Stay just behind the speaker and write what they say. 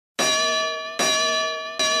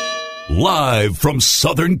Live from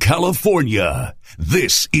Southern California,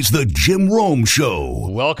 this is the Jim Rome Show.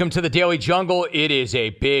 Welcome to the Daily Jungle. It is a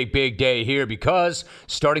big, big day here because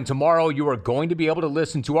starting tomorrow, you are going to be able to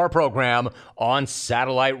listen to our program on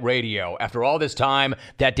satellite radio. After all this time,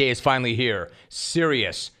 that day is finally here.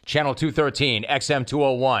 Sirius, Channel 213, XM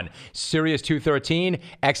 201. Sirius 213,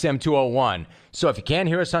 XM 201. So if you can't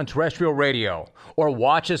hear us on terrestrial radio or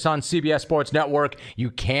watch us on CBS Sports Network,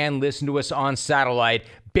 you can listen to us on satellite.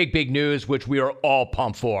 Big, big news, which we are all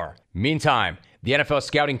pumped for. Meantime, the NFL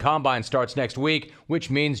Scouting Combine starts next week, which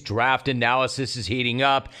means draft analysis is heating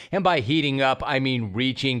up. And by heating up, I mean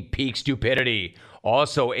reaching peak stupidity.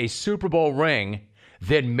 Also, a Super Bowl ring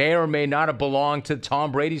that may or may not have belonged to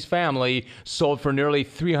Tom Brady's family sold for nearly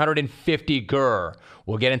 $350 $.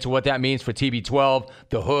 We'll get into what that means for TB12,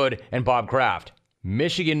 The Hood, and Bob Kraft.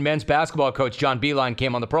 Michigan men's basketball coach John Beilein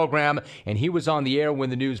came on the program, and he was on the air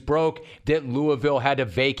when the news broke that Louisville had to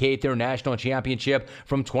vacate their national championship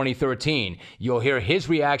from 2013. You'll hear his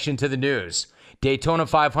reaction to the news. Daytona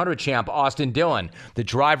 500 champ Austin Dillon, the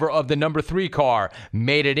driver of the number 3 car,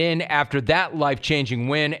 made it in after that life-changing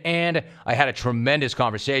win, and I had a tremendous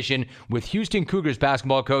conversation with Houston Cougars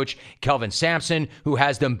basketball coach Kelvin Sampson, who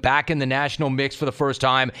has them back in the national mix for the first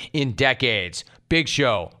time in decades. Big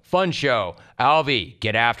show, fun show. Alvy,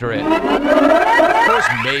 get after it. Of course,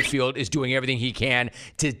 Mayfield is doing everything he can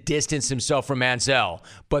to distance himself from Manziel,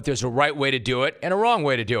 but there's a right way to do it and a wrong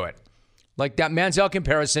way to do it. Like that Manziel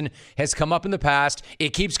comparison has come up in the past, it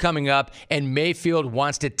keeps coming up, and Mayfield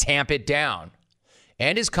wants to tamp it down.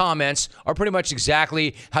 And his comments are pretty much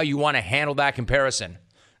exactly how you want to handle that comparison.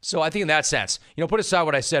 So I think in that sense, put aside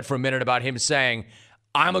what I said for a minute about him saying,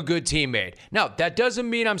 I'm a good teammate. Now, that doesn't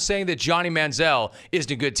mean I'm saying that Johnny Manziel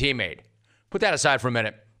isn't a good teammate. Put that aside for a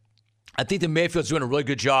minute. I think that Mayfield's doing a really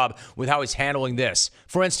good job with how he's handling this.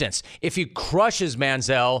 For instance, if he crushes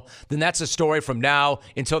Manziel, then that's a story from now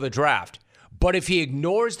until the draft. But if he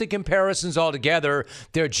ignores the comparisons altogether,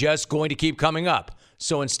 they're just going to keep coming up.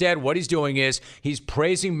 So instead, what he's doing is he's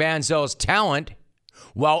praising Manziel's talent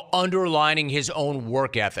while underlining his own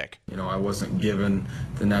work ethic. I wasn't given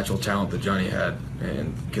the natural talent that Johnny had,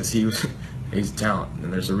 and because he's a talent,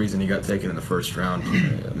 and there's a reason he got taken in the first round.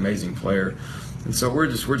 Amazing player, and so we're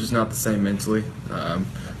just not the same mentally,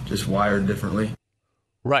 just wired differently.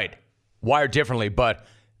 Right, wired differently, but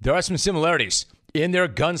there are some similarities in their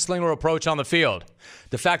gunslinger approach on the field.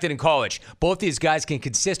 The fact that in college, both these guys can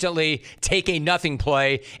consistently take a nothing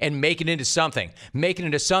play and make it into something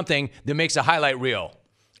that makes a highlight reel.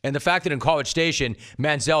 And the fact that in College Station,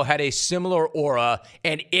 Manziel had a similar aura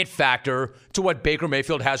and it factor to what Baker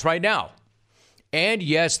Mayfield has right now. And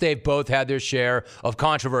yes, they've both had their share of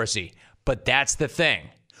controversy, but that's the thing.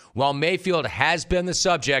 While Mayfield has been the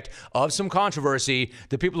subject of some controversy,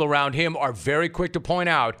 the people around him are very quick to point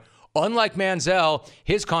out, unlike Manziel,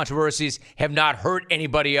 his controversies have not hurt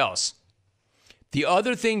anybody else. The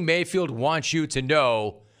other thing Mayfield wants you to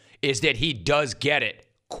know is that he does get it.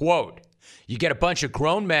 Quote, you get a bunch of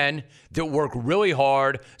grown men that work really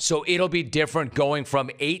hard, so it'll be different going from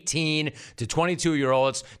 18 to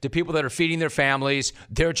 22-year-olds to people that are feeding their families,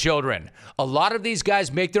 their children. A lot of these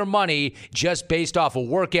guys make their money just based off of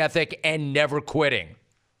work ethic and never quitting.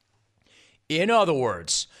 In other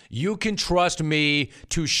words, you can trust me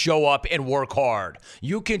to show up and work hard.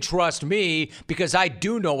 You can trust me because I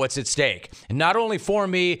do know what's at stake, not only for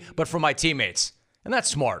me, but for my teammates. And that's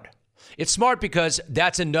smart. It's smart because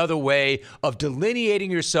that's another way of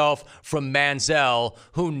delineating yourself from Manziel,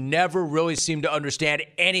 who never really seemed to understand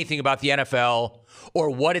anything about the NFL or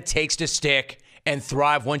what it takes to stick and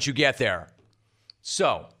thrive once you get there.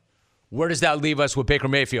 So, where does that leave us with Baker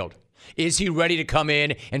Mayfield? Is he ready to come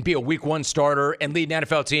in and be a week 1 starter and lead an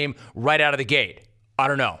NFL team right out of the gate? I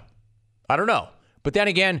don't know. But then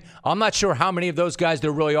again, I'm not sure how many of those guys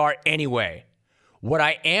there really are anyway. What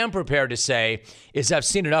I am prepared to say is I've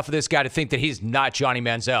seen enough of this guy to think that he's not Johnny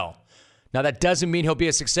Manziel. Now, that doesn't mean he'll be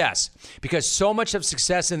a success, because so much of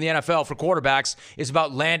success in the NFL for quarterbacks is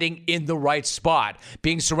about landing in the right spot,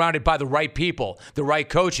 being surrounded by the right people, the right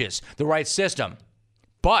coaches, the right system.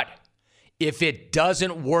 But if it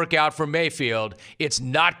doesn't work out for Mayfield, it's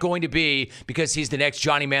not going to be because he's the next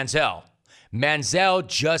Johnny Manziel. Manziel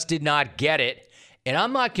just did not get it, and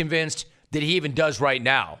I'm not convinced that he even does right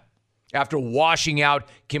now, after washing out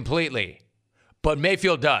completely. But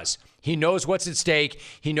Mayfield does. He knows what's at stake.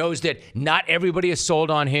 He knows that not everybody is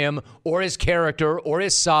sold on him or his character or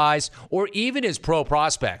his size or even his pro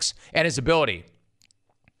prospects and his ability.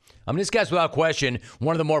 I mean, this guy's without question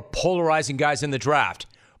one of the more polarizing guys in the draft.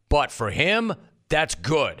 But for him, that's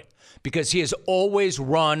good, because he has always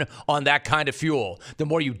run on that kind of fuel. The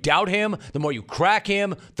more you doubt him, the more you crack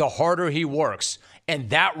him, the harder he works. And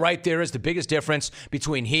that right there is the biggest difference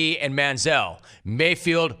between he and Manziel.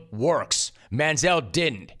 Mayfield works. Manziel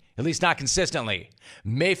didn't, at least not consistently.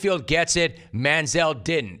 Mayfield gets it. Manziel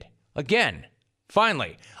didn't. Again,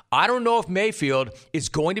 finally, I don't know if Mayfield is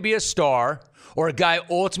going to be a star or a guy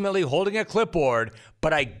ultimately holding a clipboard,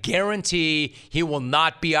 but I guarantee he will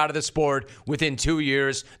not be out of the sport within 2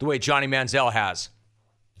 years the way Johnny Manziel has.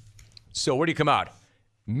 So where do you come out?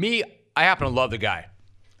 Me, I happen to love the guy.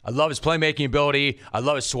 I love his playmaking ability. I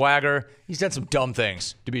love his swagger. He's done some dumb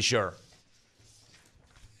things, to be sure.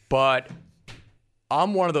 But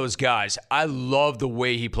I'm one of those guys. I love the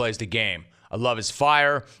way he plays the game. I love his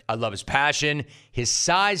fire. I love his passion. His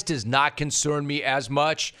size does not concern me as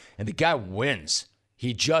much, and the guy wins.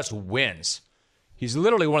 He just wins. He's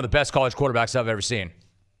literally one of the best college quarterbacks I've ever seen.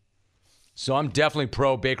 So I'm definitely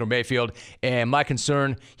pro Baker Mayfield, and my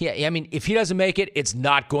concern, if he doesn't make it, it's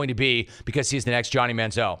not going to be because he's the next Johnny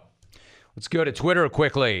Manziel. Let's go to Twitter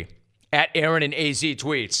quickly. At Aaron and AZ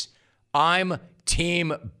tweets, I'm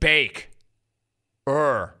Team Bake.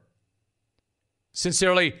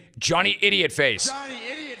 Sincerely, Johnny Idiot Face. Johnny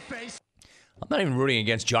Idiot Face. I'm not even rooting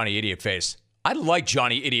against Johnny Idiot Face. I like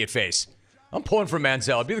Johnny Idiot Face. I'm pulling for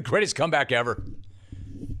Manziel. It'd be the greatest comeback ever.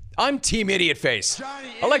 I'm Team Idiot Face.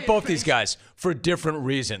 I like both these guys for different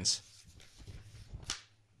reasons.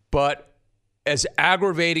 But as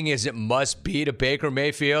aggravating as it must be to Baker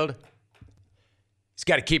Mayfield, he's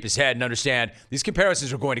got to keep his head and understand these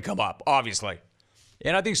comparisons are going to come up, obviously.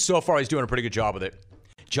 And I think so far he's doing a pretty good job with it.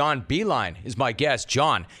 John Beilein is my guest.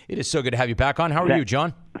 John, it is so good to have you back on. How are you,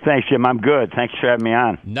 John? Thanks, Jim. I'm good. Thanks for having me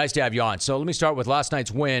on. Nice to have you on. So let me start with last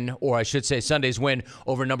night's win, or I should say Sunday's win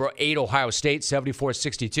over number 8 Ohio State,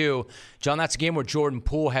 74-62. John, that's a game where Jordan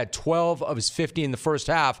Poole had 12 of his 50 in the first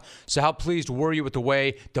half. So how pleased were you with the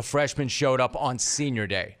way the freshman showed up on senior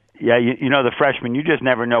day? Yeah, you know, the freshman, you just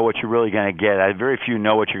never know what you're really going to get. Very few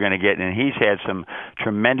know what you're going to get, and he's had some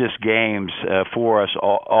tremendous games for us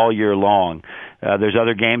all year long. There's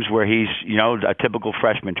other games where he's, a typical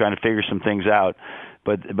freshman trying to figure some things out.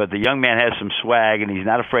 But the young man has some swag, and he's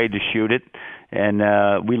not afraid to shoot it, and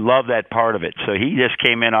we love that part of it. So he just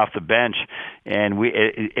came in off the bench, and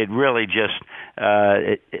it really just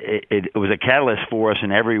it was a catalyst for us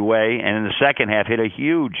in every way. And in the second half, hit a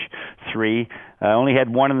huge three. Only had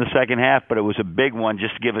one in the second half, but it was a big one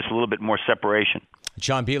just to give us a little bit more separation.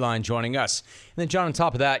 John Beilein joining us. And then, John, on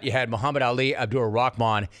top of that, you had Muhammad Ali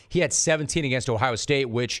Abdur-Rahman. He had 17 against Ohio State,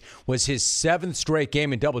 which was his 7th straight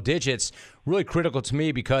game in double digits. Really critical to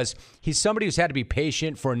me because he's somebody who's had to be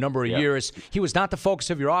patient for a number of years. He was not the focus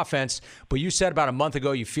of your offense, but you said about a month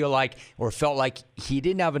ago you felt like he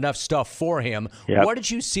didn't have enough stuff for him. Yep. What did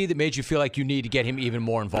you see that made you feel like you need to get him even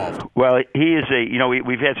more involved? Well, he is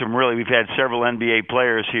we've had several NBA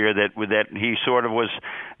players here that he sort of was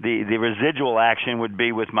the residual action would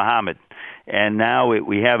be with Muhammad. And now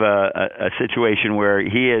we have a situation where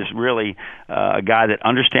he is really a guy that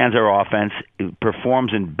understands our offense,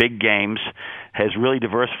 performs in big games, has really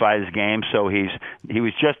diversified his game. So he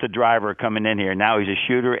was just a driver coming in here. Now he's a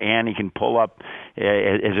shooter, and he can pull up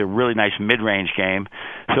as a really nice mid-range game.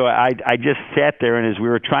 So I just sat there, and as we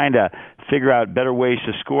were trying to figure out better ways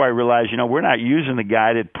to score, I realized, we're not using the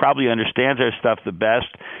guy that probably understands our stuff the best,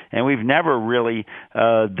 and we've never really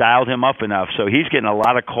dialed him up enough. So he's getting a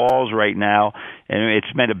lot of calls right now, and it's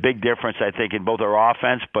made a big difference, I think, in both our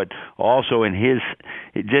offense, but also in his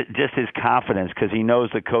confidence, because he knows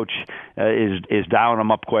the coach is dialing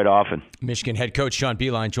him up quite often. Michigan head coach John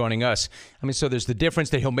Beilein joining us. So there's the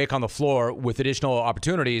difference that he'll make on the floor with additional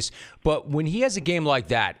opportunities, but when he has a game like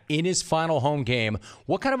that in his final home game,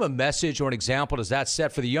 what kind of a message or an example does that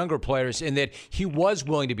set for the younger players in that he was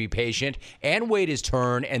willing to be patient and wait his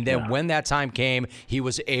turn, and then when that time came, he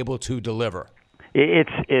was able to deliver?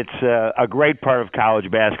 It's a great part of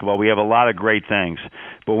college basketball. We have a lot of great things,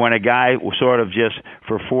 but when a guy sort of just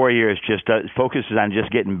for 4 years just focuses on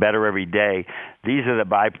just getting better every day, this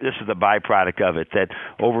is the byproduct of it. That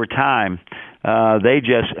over time, they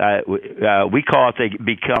just we call it, they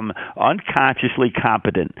become unconsciously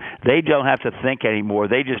competent. They don't have to think anymore.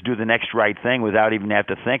 They just do the next right thing without even have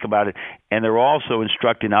to think about it, and they're also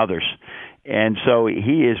instructing others. And so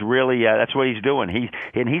he is really that's what he's doing.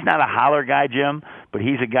 He's not a holler guy, Jim, but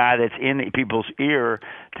he's a guy that's in people's ear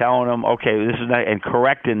telling them, okay, this is not, and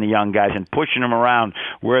correcting the young guys and pushing them around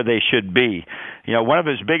where they should be. One of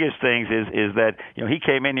his biggest things is that he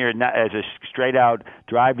came in here as a straight out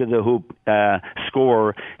drive to the hoop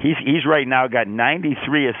scorer. He's right now got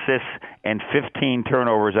 93 assists and 15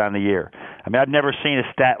 turnovers on the year. I mean, I've never seen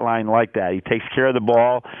a stat line like that. He takes care of the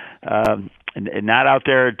ball. And not out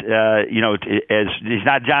there, as he's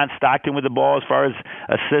not John Stockton with the ball as far as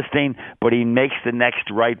assisting, but he makes the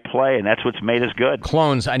next right play, and that's what's made us good.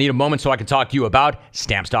 Clones, I need a moment so I can talk to you about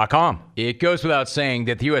Stamps.com. It goes without saying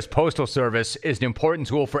that the U.S. Postal Service is an important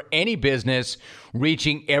tool for any business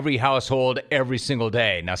reaching every household every single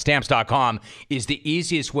day. Now, Stamps.com is the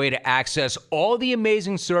easiest way to access all the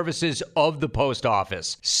amazing services of the post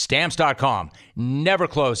office. Stamps.com never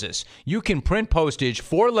closes. You can print postage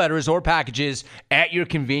for letters or packages at your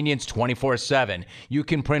convenience 24/7. You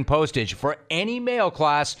can print postage for any mail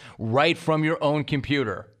class right from your own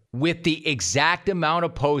computer, with the exact amount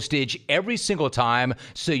of postage every single time,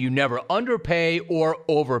 so you never underpay or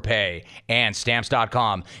overpay. And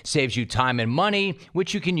Stamps.com saves you time and money,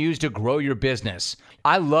 which you can use to grow your business.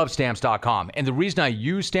 I love Stamps.com, and the reason I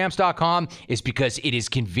use Stamps.com is because it is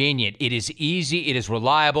convenient, it is easy, it is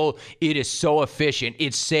reliable, it is so efficient,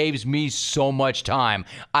 it saves me so much time.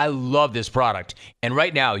 I love this product. And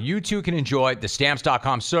right now, you too can enjoy the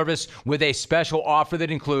Stamps.com service with a special offer that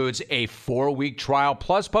includes a 4-week trial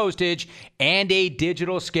plus postage and a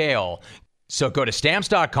digital scale. So go to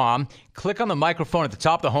Stamps.com, click on the microphone at the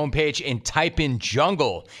top of the homepage, and type in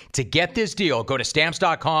Jungle. To get this deal, go to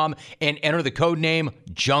Stamps.com and enter the code name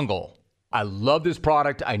Jungle. I love this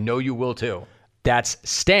product. I know you will too. That's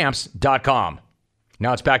Stamps.com.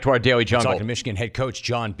 Now it's back to our Daily Jungle. Talking to Michigan head coach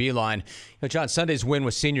John Beilein. John, Sunday's win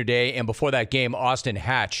was Senior Day, and before that game, Austin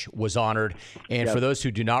Hatch was honored. And for those who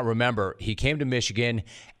do not remember, he came to Michigan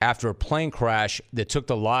after a plane crash that took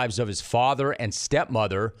the lives of his father and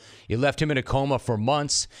stepmother. It left him in a coma for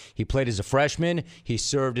months. He played as a freshman. He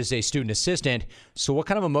served as a student assistant. So what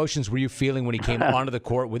kind of emotions were you feeling when he came onto the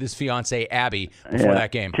court with his fiancée, Abby, before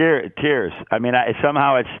that game? Tears. I mean,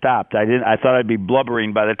 somehow it stopped. I thought I'd be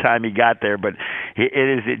blubbering by the time he got there, but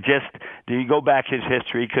do you go back his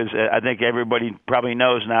history? Because I think everybody probably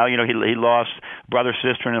knows now. You know, he lost brother,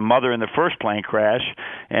 sister, and a mother in the first plane crash,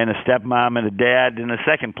 and a stepmom and a dad in the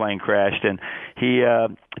second plane crash. And he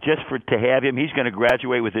to have him, he's going to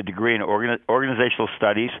graduate with a degree in organizational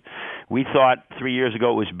studies. We thought 3 years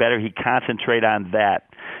ago it was better he concentrate on that,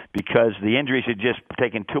 because the injuries had just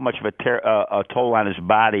taken too much of a toll on his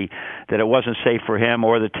body, that it wasn't safe for him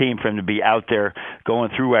or the team for him to be out there going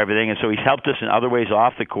through everything. And so he's helped us in other ways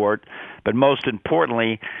off the court. But most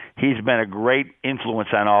importantly, he's been a great influence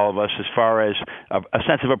on all of us as far as a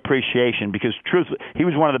sense of appreciation, because truthfully, he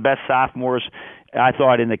was one of the best sophomores, I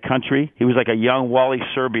thought, in the country. He was like a young Wally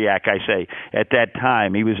Serbiak, I say, at that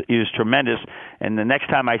time. He was tremendous. And the next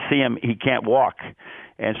time I see him, he can't walk.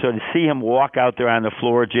 And so to see him walk out there on the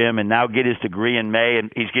floor, Jim, and now get his degree in May,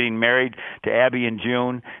 and he's getting married to Abby in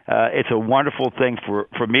June, it's a wonderful thing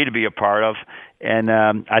for me to be a part of. And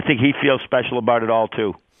I think he feels special about it all,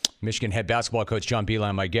 too. Michigan head basketball coach John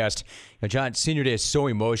Beilein, my guest. Now, John, Senior Day is so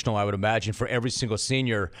emotional, I would imagine, for every single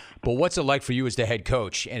senior. But what's it like for you as the head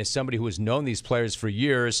coach and as somebody who has known these players for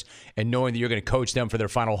years and knowing that you're going to coach them for their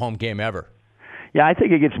final home game ever? Yeah, I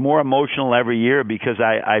think it gets more emotional every year, because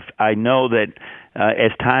I know that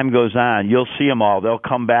as time goes on, you'll see them all. They'll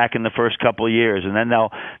come back in the first couple of years, and then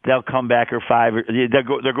they'll come back or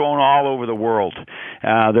they're going all over the world.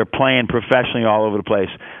 They're playing professionally all over the place.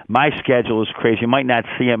 My schedule is crazy. You might not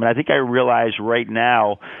see them, and I think I realize right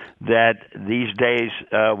now that these days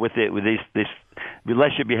with this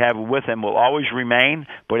relationship you have with them will always remain,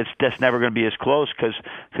 but it's just never going to be as close because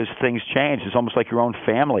things change. It's almost like your own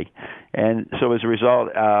family. And so as a result,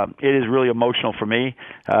 it is really emotional for me.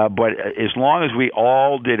 But as long as we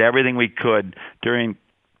all did everything we could during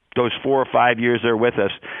those 4 or 5 years they're with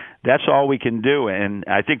us, that's all we can do. And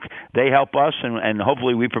I think they help us, and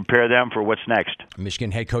hopefully we prepare them for what's next.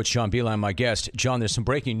 Michigan head coach John Beilein, my guest. John, there's some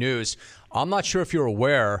breaking news. I'm not sure if you're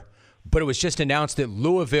aware, but it was just announced that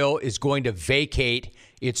Louisville is going to vacate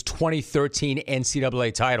its 2013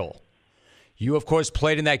 NCAA title. You, of course,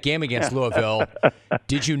 played in that game against Louisville.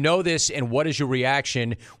 Did you know this, and what is your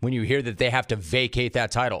reaction when you hear that they have to vacate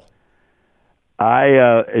that title?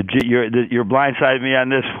 You're blindsided me on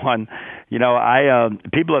this one. You know,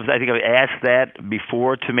 people have, I think, have asked that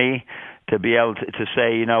before to me, to be able to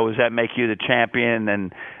say, you know, does that make you the champion?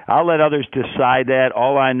 And I'll let others decide that.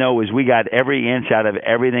 All I know is we got every inch out of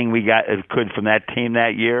everything we could from that team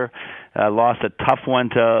that year. Lost a tough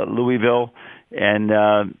one to Louisville, and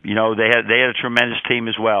you know, they had a tremendous team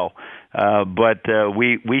as well. But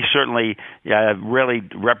we certainly really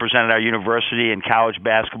represented our university in college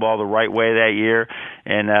basketball the right way that year,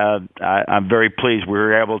 and I'm very pleased we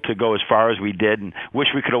were able to go as far as we did, and wish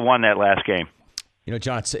we could have won that last game. You know,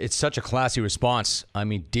 John, it's such a classy response. I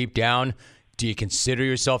mean, deep down, do you consider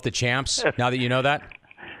yourself the champs now that you know that?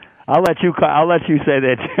 I'll let you say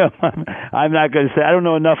that, Jim. I'm not going to say. I don't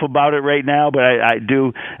know enough about it right now, but I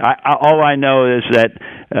do. All I know is that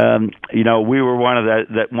we were one of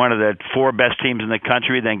the 4 best teams in the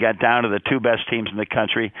country, then got down to the 2 best teams in the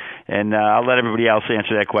country, and I'll let everybody else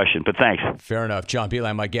answer that question. But thanks. Fair enough, John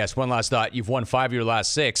Beilein, my guest. One last thought: you've won 5 of your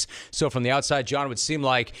last 6. So from the outside, John, it would seem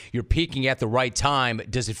like you're peaking at the right time.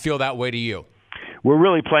 Does it feel that way to you? We're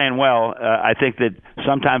really playing well. I think that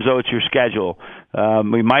sometimes, though, it's your schedule.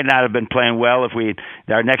 We might not have been playing well if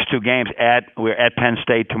our next 2 games we're at Penn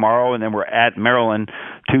State tomorrow, and then we're at Maryland,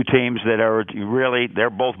 2 teams that are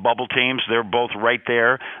they're both bubble teams. They're both right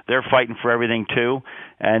there. They're fighting for everything too.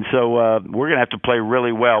 And so we're going to have to play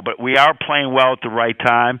really well, but we are playing well at the right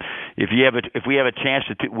time. If we have a chance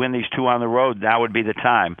to win these 2 on the road, now would be the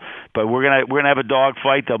time. But we're gonna have a dog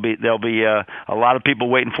fight. There'll be a lot of people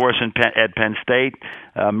waiting for us at Penn State,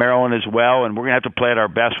 Maryland as well, and we're gonna have to play at our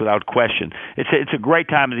best without question. It's a great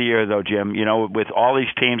time of the year, though, Jim. With all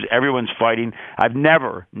these teams, everyone's fighting. I've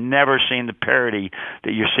never seen the parity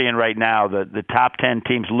that you're seeing right now. The top 10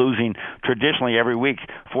 teams losing traditionally every week.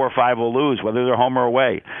 4 or 5 will lose, whether they're home or away.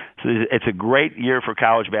 So it's a great year for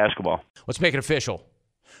college basketball. Let's make it official.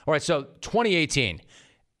 All right, so 2018.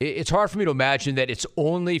 It's hard for me to imagine that it's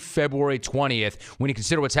only February 20th when you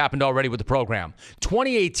consider what's happened already with the program.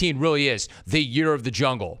 2018 really is the year of the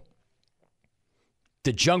jungle.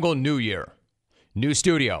 The jungle new year. New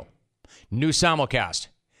studio. New simulcast.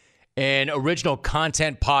 An original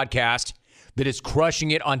content podcast that is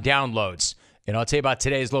crushing it on downloads. And I'll tell you about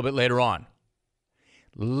today's a little bit later on.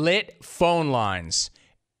 Lit phone lines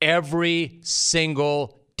every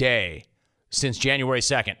single day since January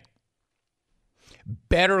 2nd.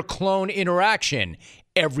 Better clone interaction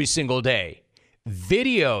every single day.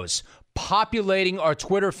 Videos populating our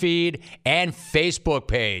Twitter feed and Facebook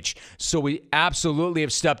page. So we absolutely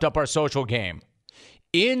have stepped up our social game.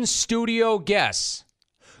 In-studio guests.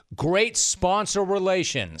 Great sponsor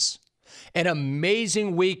relations. An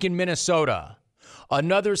amazing week in Minnesota.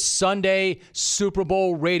 Another Sunday Super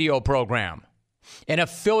Bowl radio program. An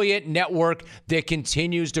affiliate network that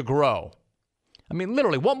continues to grow. I mean,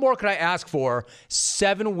 literally, what more could I ask for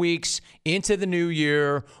 7 weeks into the new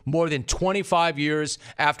year, more than 25 years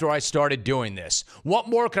after I started doing this? What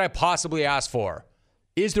more could I possibly ask for?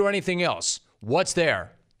 Is there anything else? What's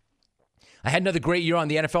there? I had another great year on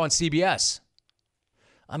the NFL and CBS.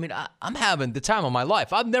 I mean, I'm having the time of my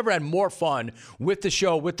life. I've never had more fun with the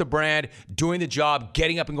show, with the brand, doing the job,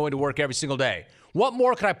 getting up and going to work every single day. What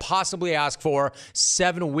more could I possibly ask for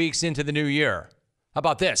 7 weeks into the new year? How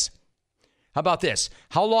about this?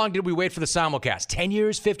 How long did we wait for the simulcast? 10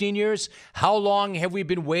 years? 15 years? How long have we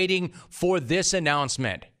been waiting for this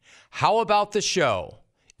announcement? How about the show?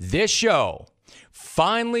 This show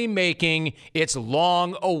finally making its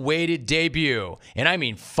long-awaited debut. And I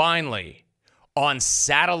mean finally. On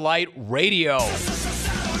satellite radio.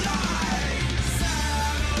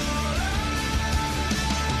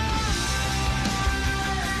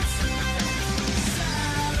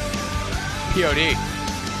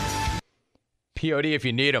 POD if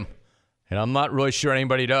you need them. And I'm not really sure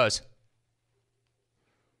anybody does.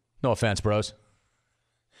 No offense, bros.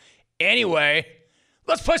 Anyway,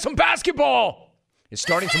 let's play some basketball. It's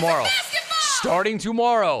starting tomorrow. Starting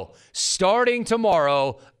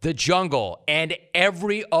tomorrow, The Jungle and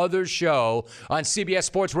every other show on CBS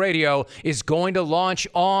Sports Radio is going to launch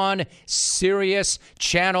on Sirius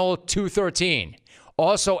Channel 213.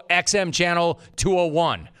 Also, XM Channel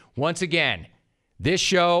 201. Once again, this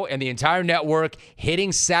show and the entire network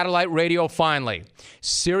hitting satellite radio finally.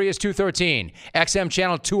 Sirius 213, XM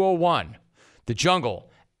Channel 201. The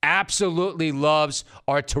Jungle absolutely loves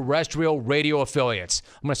our terrestrial radio affiliates.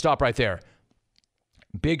 I'm going to stop right there.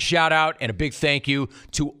 Big shout out and a big thank you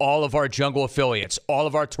to all of our Jungle affiliates, all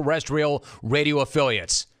of our terrestrial radio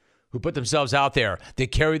affiliates who put themselves out there,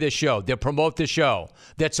 that carry this show, that promote the show,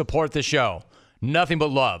 that support the show. Nothing but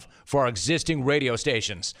love for our existing radio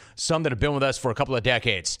stations, some that have been with us for a couple of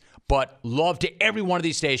decades, but love to every one of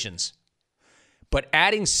these stations. But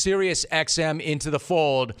adding Sirius XM into the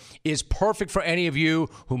fold is perfect for any of you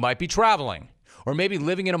who might be traveling, or maybe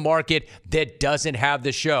living in a market that doesn't have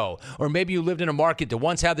the show, or maybe you lived in a market that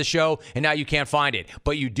once had the show and now you can't find it,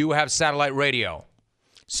 but you do have satellite radio.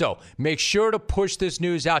 So make sure to push this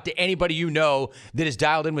news out to anybody you know that is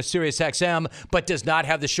dialed in with SiriusXM but does not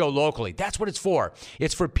have the show locally. That's what it's for.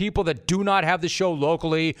 It's for people that do not have the show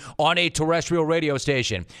locally on a terrestrial radio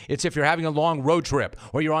station. It's if you're having a long road trip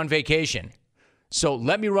or you're on vacation. So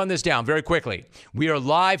let me run this down very quickly. We are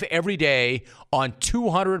live every day on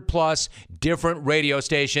 200-plus different radio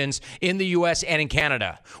stations in the U.S. and in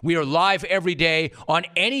Canada. We are live every day on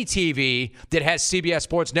any TV that has CBS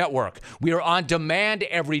Sports Network. We are on demand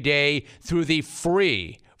every day through the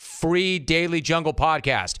free Daily Jungle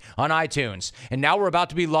podcast on iTunes. And now we're about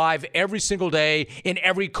to be live every single day in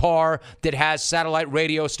every car that has satellite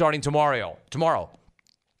radio starting tomorrow.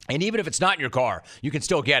 And even if it's not in your car, you can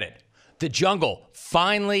still get it. The Jungle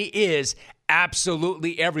finally is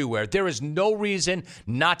absolutely everywhere. There is no reason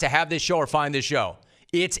not to have this show or find this show.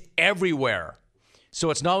 It's everywhere.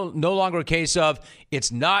 So it's no longer a case of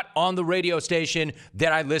it's not on the radio station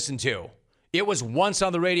that I listen to. It was once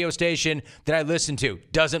on the radio station that I listened to.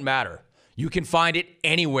 Doesn't matter. You can find it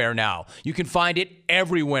anywhere now. You can find it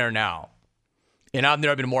everywhere now. And I've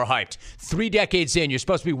never been more hyped. 3 decades in, you're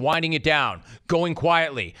supposed to be winding it down, going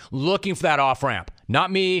quietly, looking for that off-ramp.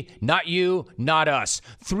 Not me, not you, not us.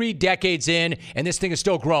 3 decades in, and this thing is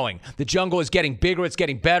still growing. The Jungle is getting bigger, it's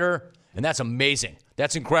getting better, and that's amazing.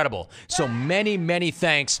 That's incredible. So many, many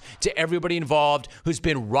thanks to everybody involved who's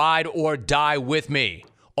been ride or die with me.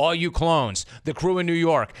 All you clones, the crew in New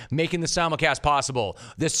York, making the simulcast possible,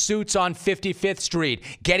 the suits on 55th Street,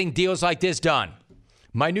 getting deals like this done.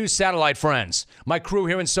 My new satellite friends, my crew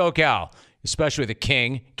here in SoCal, especially the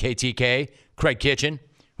King, KTK, Craig Kitchen,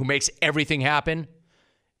 who makes everything happen.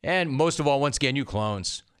 And most of all, once again, you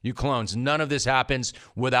clones. You clones. None of this happens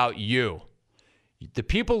without you. The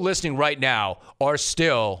people listening right now are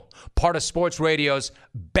still part of sports radio's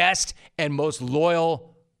best and most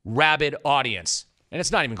loyal, rabid audience. And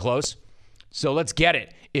it's not even close. So let's get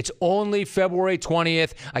it. It's only February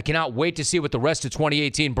 20th. I cannot wait to see what the rest of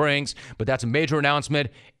 2018 brings, but that's a major announcement,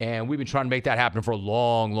 and we've been trying to make that happen for a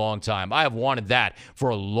long, long time. I have wanted that for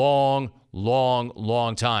a long, long,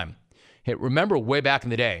 long time. Hey, remember way back in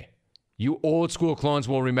the day, you old school clones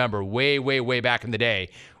will remember way, way, way back in the day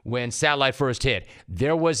when satellite first hit,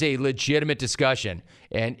 there was a legitimate discussion,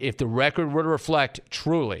 and if the record were to reflect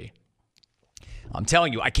truly, I'm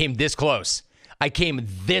telling you, I came this close. I came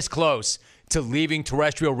this close to leaving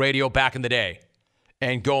terrestrial radio back in the day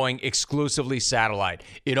and going exclusively satellite.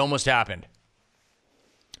 It almost happened.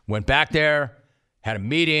 Went back there, had a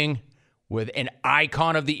meeting with an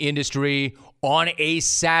icon of the industry on a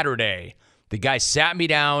Saturday. The guy sat me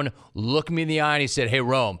down, looked me in the eye, and he said, "Hey,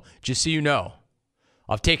 Rome, just so you know,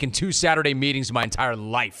 I've taken 2 Saturday meetings in my entire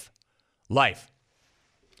life.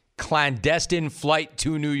 Clandestine flight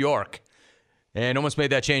to New York." And almost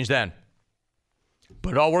made that change then.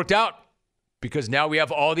 But it all worked out. Because now we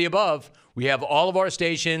have all the above. We have all of our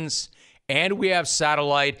stations, and we have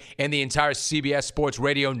satellite, and the entire CBS Sports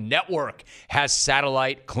Radio network has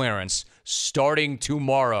satellite clearance starting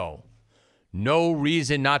tomorrow. No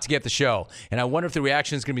reason not to get the show. And I wonder if the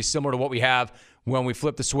reaction is going to be similar to what we have when we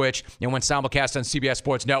flip the switch and went simulcast on CBS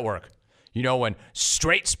Sports Network. You know, when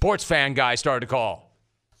straight sports fan guys started to call.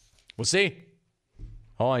 We'll see.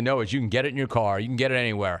 All I know is you can get it in your car. You can get it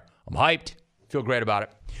anywhere. I'm hyped. Feel great about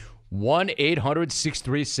it.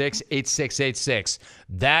 1-800-636-8686.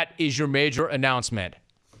 That is your major announcement.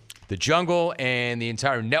 The Jungle and the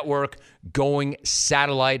entire network going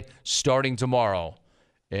satellite starting tomorrow.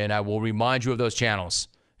 And I will remind you of those channels.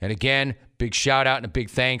 And again, big shout out and a big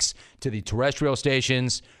thanks to the terrestrial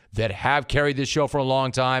stations that have carried this show for a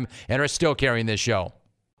long time and are still carrying this show.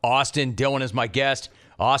 Austin Dillon is my guest.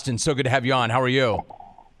 Austin, so good to have you on. How are you?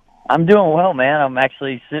 I'm doing well, man. I'm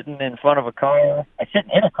actually sitting in front of a car. I'm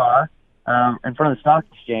sitting in a car in front of the stock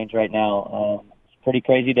exchange right now. It's a pretty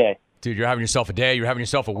crazy day. Dude, you're having yourself a day. You're having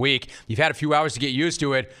yourself a week. You've had a few hours to get used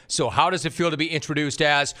to it. So how does it feel to be introduced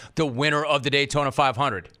as the winner of the Daytona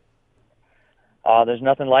 500? There's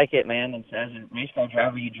nothing like it, man. And as a race car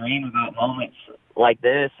driver, you dream about moments like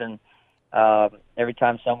this. And every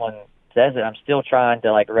time someone says it, I'm still trying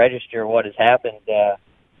to, register what has happened.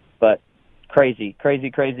 But crazy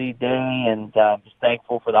day, and just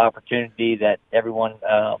thankful for the opportunity that everyone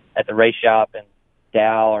at the race shop and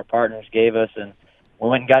Dow, our partners, gave us, and we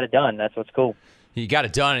went and got it done. That's what's cool. You got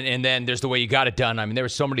it done, and then there's the way you got it done. I mean, there were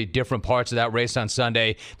so many different parts of that race on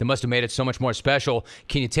Sunday that must have made it so much more special.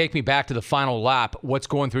 Can you take me back to the final lap? What's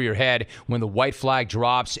going through your head when the white flag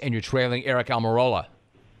drops and you're trailing Eric Almirola?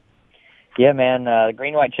 Yeah, man, the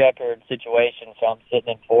green-white checkered situation, so I'm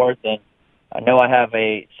sitting in fourth, and I know I have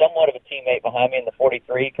somewhat of a teammate behind me in the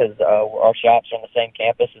 43 because our shops are on the same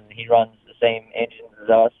campus, and he runs the same engines as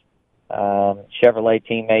us. Chevrolet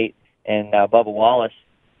teammate and Bubba Wallace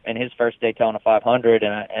in his first Daytona 500,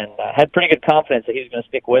 and I had pretty good confidence that he was going to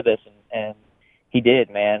stick with us, and he did,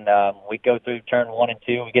 man. We go through turn 1 and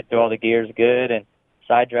 2, we get through all the gears good, and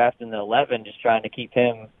side drafting the 11, just trying to keep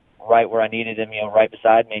him right where I needed him, right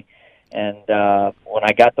beside me. And when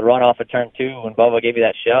I got the run off of turn 2, when Bubba gave me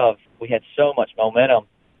that shove, we had so much momentum.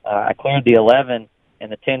 I cleared the 11,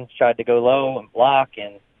 and the 10 tried to go low and block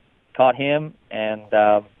and caught him, and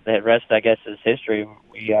the rest, I guess, is history.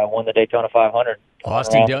 We won the Daytona 500.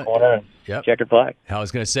 Austin Dillon. Yep. Checkered flag. I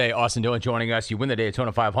was going to say, Austin Dillon joining us. You win the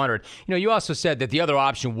Daytona 500. You also said that the other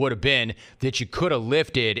option would have been that you could have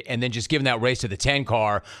lifted and then just given that race to the 10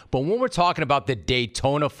 car. But when we're talking about the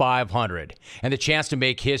Daytona 500 and the chance to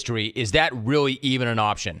make history, is that really even an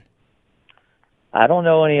option? I don't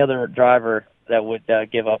know any other driver that would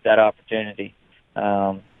give up that opportunity.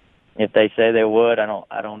 If they say they would, I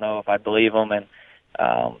don't know if I believe them. And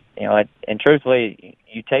and truthfully,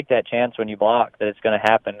 you take that chance when you block that it's going to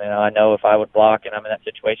happen. I know if I would block and I'm in that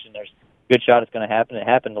situation, there's a good shot it's going to happen. It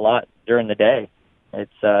happened a lot during the day.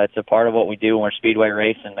 It's a part of what we do when we're speedway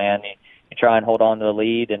racing, man. You try and hold on to the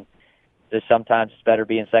lead, and just sometimes it's better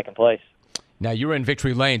be in second place. Now, you were in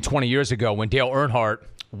victory lane 20 years ago when Dale Earnhardt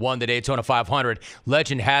won the Daytona 500.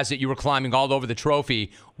 Legend has it you were climbing all over the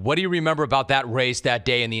trophy. What do you remember about that race that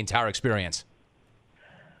day and the entire experience?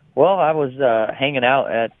 Well, I was hanging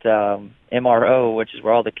out at MRO, which is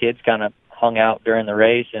where all the kids kind of hung out during the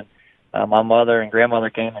race, and my mother and grandmother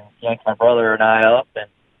came and yanked my brother and I up, and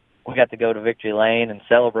we got to go to Victory Lane and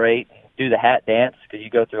celebrate and do the hat dance, because you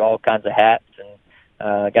go through all kinds of hats,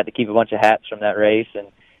 and got to keep a bunch of hats from that race.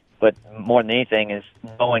 But more than anything is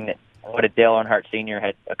knowing that what a Dale Earnhardt Sr.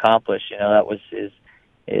 had accomplished. That was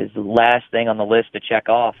his last thing on the list to check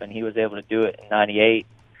off, and he was able to do it in '98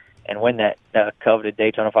 and win that coveted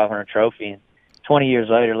Daytona 500 trophy. And 20 years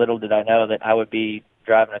later, little did I know that I would be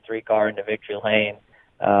driving a 3-car into Victory Lane.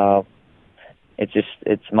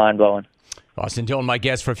 It's mind-blowing. Austin Dillon, my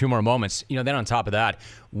guest for a few more moments. Then on top of that,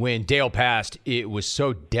 when Dale passed, it was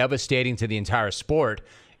so devastating to the entire sport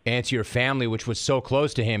and to your family, which was so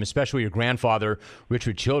close to him, especially your grandfather,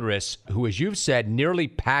 Richard Childress, who, as you've said, nearly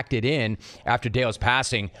packed it in after Dale's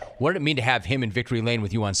passing. What did it mean to have him in Victory Lane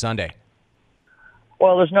with you on Sunday?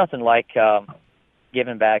 Well, there's nothing like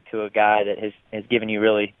giving back to a guy that has given you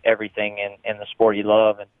really everything in the sport you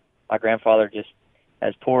love. And my grandfather just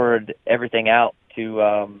has poured everything out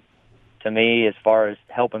to me as far as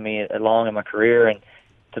helping me along in my career. And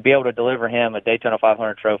to be able to deliver him a Daytona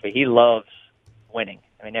 500 trophy, he loves winning.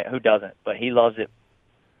 I mean, who doesn't? But he loves it,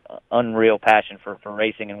 unreal passion for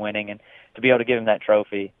racing and winning. And to be able to give him that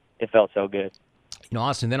trophy, it felt so good.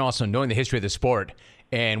 Austin, then also knowing the history of the sport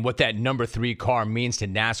and what that number 3 car means to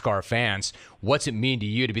NASCAR fans, what's it mean to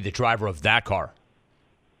you to be the driver of that car?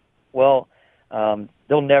 Well,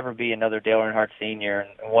 there'll never be another Dale Earnhardt Sr.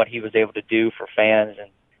 and what he was able to do for fans, and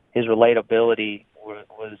his relatability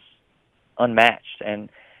was unmatched. And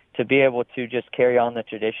to be able to just carry on the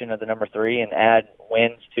tradition of the number 3 and add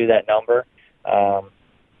wins to that number,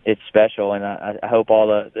 it's special. And I hope all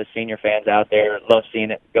the senior fans out there love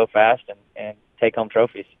seeing it go fast and take home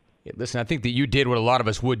trophies. Yeah, listen, I think that you did what a lot of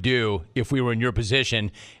us would do if we were in your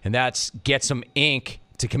position, and that's get some ink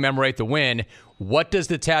to commemorate the win. What does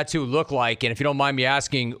the tattoo look like? And if you don't mind me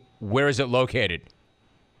asking, where is it located?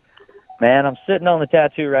 Man, I'm sitting on the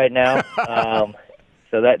tattoo right now.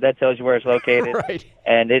 So that tells you where it's located. Right.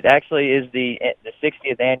 And it actually is the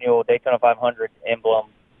 60th annual Daytona 500 emblem.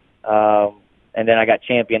 And then I got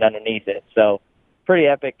champion underneath it. So pretty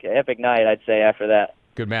epic night, I'd say, after that.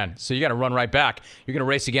 Good man. So you got to run right back. You're going to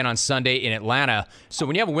race again on Sunday in Atlanta. So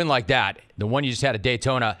when you have a win like that, the one you just had at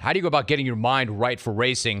Daytona, how do you go about getting your mind right for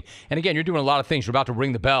racing? And again, you're doing a lot of things. You're about to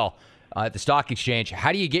ring the bell at the stock exchange.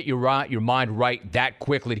 How do you get your mind right that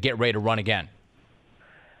quickly to get ready to run again?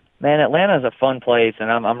 Man, Atlanta is a fun place,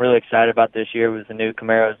 and I'm really excited about this year with the new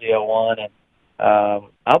Camaro Z01, and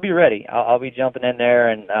I'll be ready. I'll be jumping in there,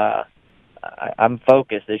 and I'm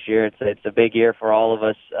focused this year. It's a big year for all of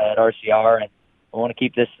us at RCR, and I want to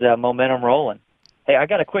keep this momentum rolling. Hey, I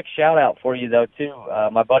got a quick shout-out for you, though, too.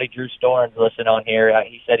 My buddy Drew Storn's listening on here.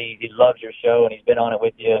 He said he loves your show, and he's been on it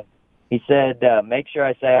with you. He said, make sure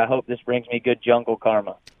I say I hope this brings me good jungle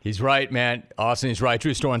karma. He's right, man. Austin, he's right.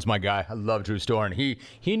 Drew Storn's my guy. I love Drew Storn. He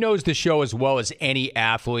knows the show as well as any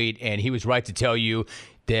athlete, and he was right to tell you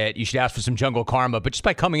that you should ask for some jungle karma. But just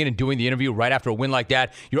by coming in and doing the interview right after a win like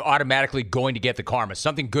that, you're automatically going to get the karma.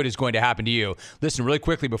 Something good is going to happen to you. Listen, really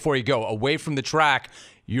quickly before you go, away from the track,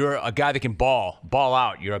 you're a guy that can ball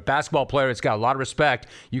out. You're a basketball player that's got a lot of respect.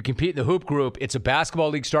 You compete in the hoop group. It's a basketball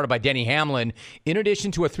league started by Denny Hamlin. In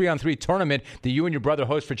addition to a 3-on-3 tournament that you and your brother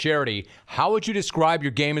host for charity, how would you describe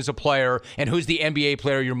your game as a player, and who's the NBA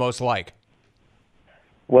player you're most like?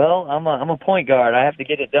 Well, I'm a point guard. I have to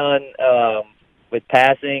get it done with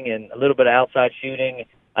passing and a little bit of outside shooting.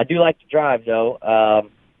 I do like to drive, though.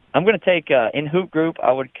 I'm going to take in hoop group.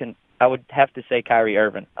 I would have to say Kyrie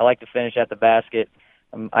Irving. I like to finish at the basket.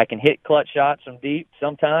 I can hit clutch shots from deep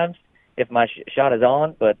sometimes if my shot is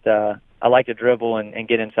on, but I like to dribble and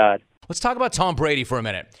get inside. Let's talk about Tom Brady for a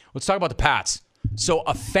minute. Let's talk about the Pats. So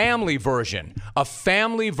a family version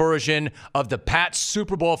of the Pats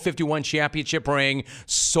Super Bowl 51 championship ring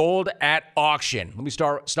sold at auction. Let me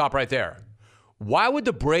stop right there. Why would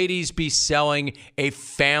the Bradys be selling a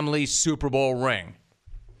family Super Bowl ring?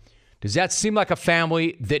 Does that seem like a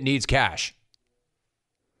family that needs cash?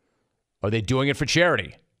 Are they doing it for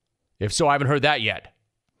charity? If so, I haven't heard that yet.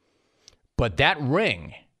 But that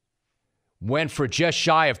ring went for just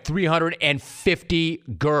shy of 350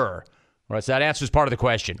 gur. All right, so that answers part of the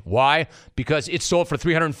question. Why? Because it sold for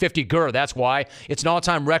 350 gur. That's why. It's an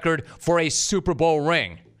all-time record for a Super Bowl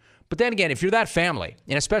ring. But then again, if you're that family,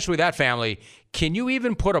 and especially that family, can you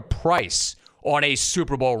even put a price on a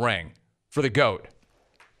Super Bowl ring for the GOAT?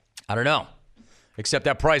 I don't know. Except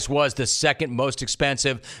that price was the second most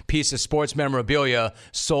expensive piece of sports memorabilia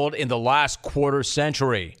sold in the last quarter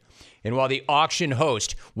century. And while the auction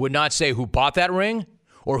host would not say who bought that ring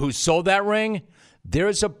or who sold that ring,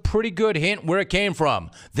 there's a pretty good hint where it came from.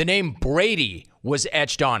 The name Brady was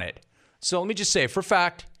etched on it. So let me just say, for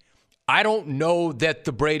fact, I don't know that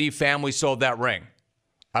the Brady family sold that ring.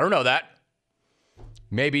 I don't know that.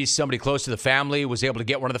 Maybe somebody close to the family was able to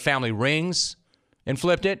get one of the family rings and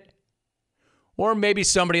flipped it. Or maybe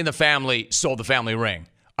somebody in the family sold the family ring.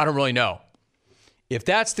 I don't really know. If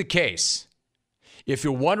that's the case, if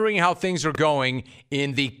you're wondering how things are going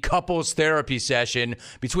in the couples therapy session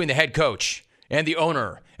between the head coach and the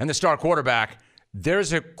owner and the star quarterback,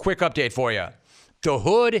 there's a quick update for you. The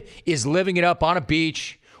Hood is living it up on a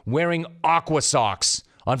beach wearing aqua socks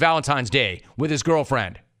on Valentine's Day with his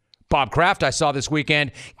girlfriend. Bob Kraft, I saw this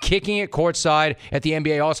weekend, kicking it courtside at the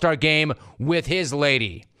NBA All-Star Game with his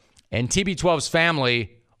lady. And TB12's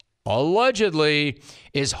family allegedly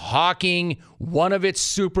is hawking one of its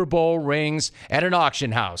Super Bowl rings at an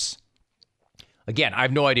auction house. Again, I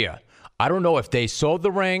have no idea. I don't know if they sold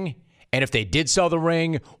the ring, and if they did sell the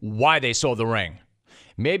ring, why they sold the ring.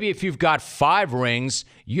 Maybe if you've got 5 rings,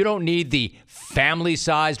 you don't need the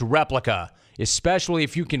family-sized replica, especially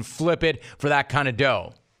if you can flip it for that kind of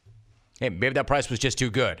dough. Hey, maybe that price was just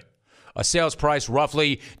too good. A sales price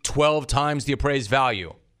roughly 12 times the appraised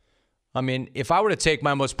value. I mean, if I were to take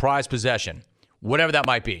my most prized possession, whatever that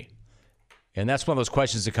might be, and that's one of those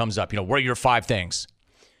questions that comes up, what are your 5 things?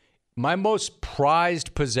 My most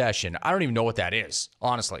prized possession, I don't even know what that is,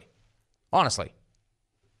 honestly.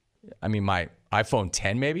 I mean, my iPhone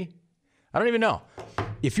 10 maybe? I don't even know.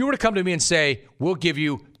 If you were to come to me and say, we'll give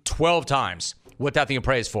you 12 times what that thing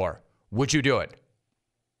appraised for, would you do it?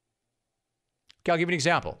 Okay, I'll give you an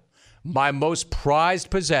example. My most prized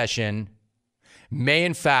possession may,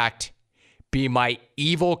 in fact, be my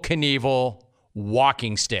Evel Knievel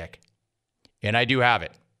walking stick. And I do have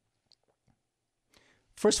it.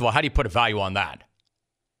 First of all, how do you put a value on that?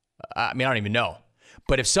 I mean, I don't even know.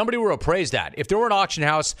 But if somebody were to appraise that, if there were an auction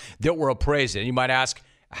house that were appraised it, you might ask,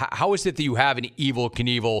 how is it that you have an Evel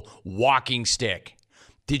Knievel walking stick?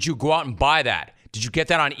 Did you go out and buy that? Did you get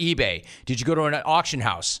that on eBay? Did you go to an auction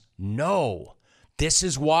house? No. This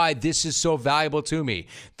is why this is so valuable to me.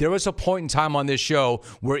 There was a point in time on this show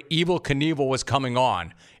where Evel Knievel was coming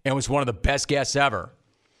on and was one of the best guests ever.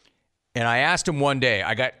 And I asked him one day,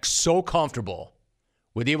 I got so comfortable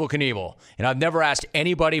with Evel Knievel, and I've never asked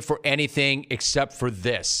anybody for anything except for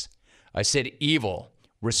this. I said, Evel,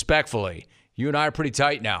 respectfully, you and I are pretty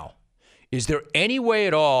tight now. Is there any way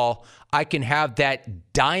at all I can have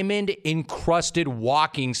that diamond-encrusted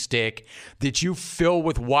walking stick that you fill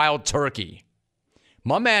with wild turkey?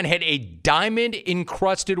 My man had a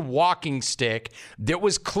diamond-encrusted walking stick that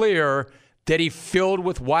was clear that he filled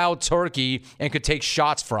with wild turkey and could take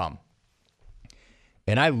shots from.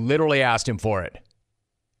 And I literally asked him for it.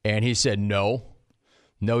 And he said, no,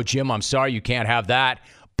 Jim, I'm sorry, you can't have that,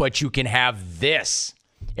 but you can have this.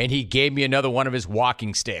 And he gave me another one of his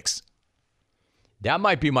walking sticks. That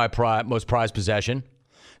might be my most prized possession.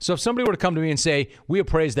 So if somebody were to come to me and say, we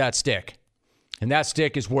appraise that stick, and that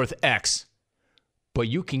stick is worth X, but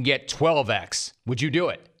you can get 12X, would you do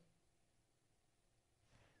it?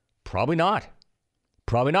 Probably not.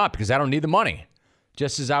 Probably not, because I don't need the money.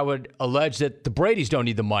 Just as I would allege that the Bradys don't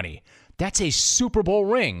need the money. That's a Super Bowl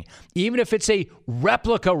ring, even if it's a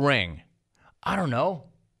replica ring. I don't know.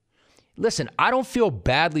 Listen, I don't feel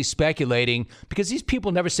badly speculating because these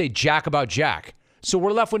people never say jack about jack. So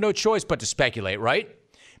we're left with no choice but to speculate, right?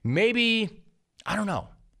 Maybe, I don't know.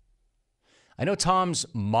 I know Tom's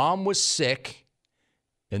mom was sick,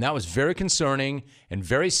 and that was very concerning and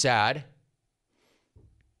very sad.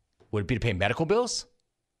 Would it be to pay medical bills?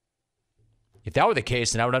 If that were the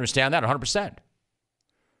case, then I would understand that 100%.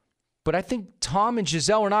 But I think Tom and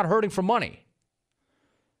Giselle are not hurting for money.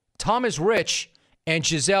 Tom is rich, and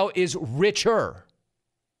Giselle is richer.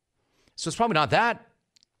 So it's probably not that.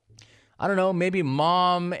 I don't know, maybe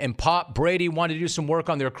Mom and Pop Brady wanted to do some work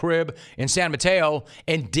on their crib in San Mateo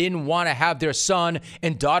and didn't want to have their son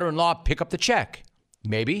and daughter-in-law pick up the check.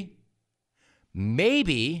 Maybe.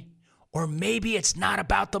 Maybe. Or maybe it's not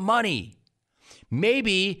about the money.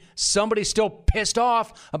 Maybe somebody's still pissed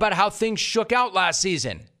off about how things shook out last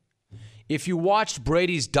season. If you watched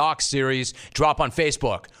Brady's doc series drop on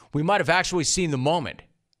Facebook, we might have actually seen the moment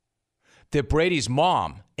that Brady's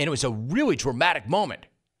mom, and it was a really dramatic moment,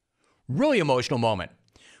 really emotional moment,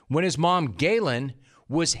 when his mom, Galen,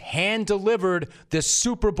 was hand-delivered the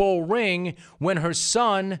Super Bowl ring when her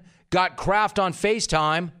son got Kraft on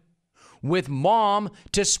FaceTime with Mom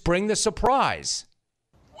to spring the surprise.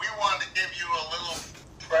 We want to give you a little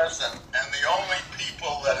present, and the only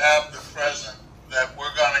people that have the present that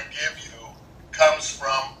we're going to give you comes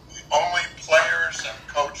from only players and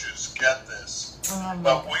coaches get this.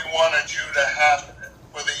 But we wanted you to have it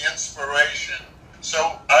for the inspiration. So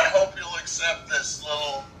I hope you'll accept this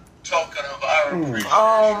little token of our appreciation.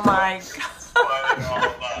 Oh my God. All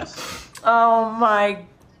of us. Oh my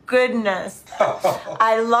goodness.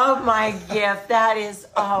 I love my gift. That is,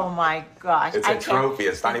 oh my gosh. It's a trophy.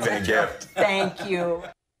 It's not even a gift. Thank you.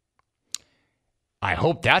 I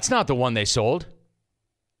hope that's not the one they sold.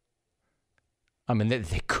 I mean,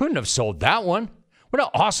 they couldn't have sold that one. What an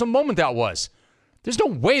awesome moment that was. There's no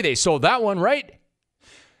way they sold that one, right?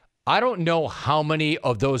 I don't know how many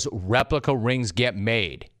of those replica rings get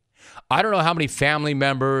made. I don't know how many family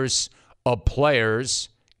members of players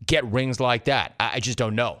get rings like that. I just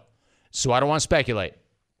don't know. So I don't want to speculate.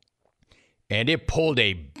 And it pulled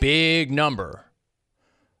a big number.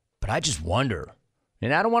 But I just wonder.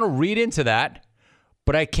 And I don't want to read into that,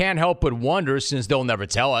 but I can't help but wonder, since they'll never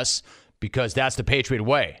tell us, because that's the Patriot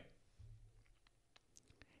way.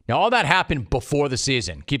 Now, all that happened before the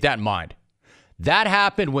season. Keep that in mind. That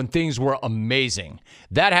happened when things were amazing.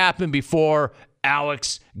 That happened before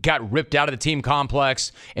Alex got ripped out of the team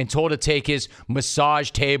complex and told to take his massage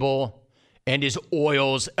table and his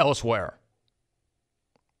oils elsewhere.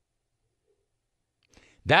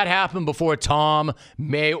 That happened before Tom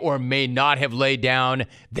may or may not have laid down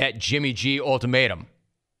that Jimmy G ultimatum.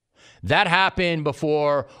 That happened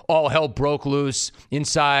before all hell broke loose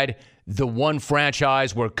inside the one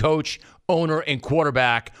franchise where coach, owner, and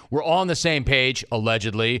quarterback were all on the same page,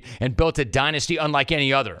 allegedly, and built a dynasty unlike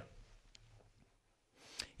any other.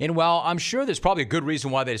 And while I'm sure there's probably a good reason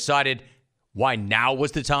why they decided why now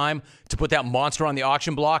was the time to put that monster on the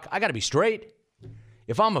auction block, I got to be straight.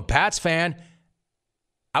 If I'm a Pats fan,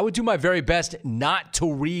 I would do my very best not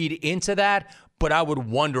to read into that, but I would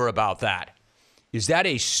wonder about that. Is that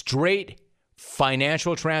a straight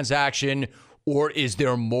financial transaction, or is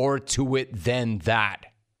there more to it than that?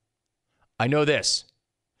 I know this.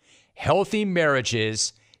 Healthy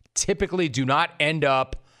marriages typically do not end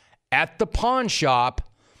up at the pawn shop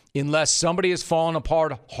unless somebody has fallen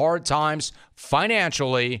apart hard times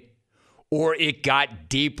financially or it got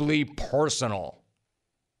deeply personal.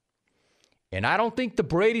 And I don't think the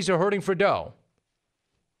Bradys are hurting for dough.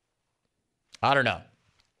 I don't know.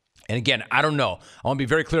 And again, I don't know. I want to be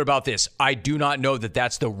very clear about this. I do not know that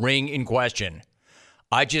that's the ring in question.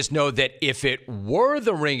 I just know that if it were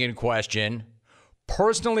the ring in question,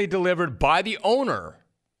 personally delivered by the owner,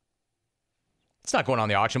 it's not going on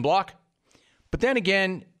the auction block. But then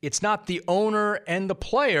again, it's not the owner and the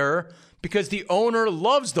player because the owner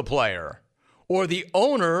loves the player. Or the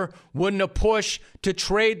owner wouldn't have pushed to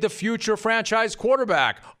trade the future franchise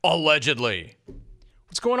quarterback, allegedly.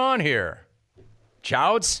 What's going on here?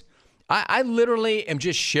 Chouds? I literally am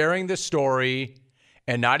just sharing the story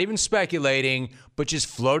and not even speculating, but just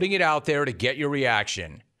floating it out there to get your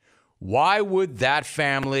reaction. Why would that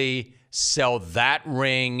family sell that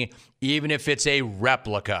ring, even if it's a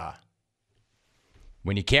replica?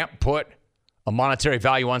 When you can't put a monetary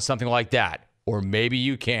value on something like that, or maybe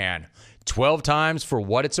you can. 12 times for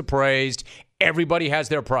what it's appraised. Everybody has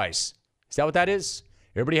their price. Is that what that is?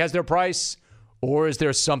 Everybody has their price? Or is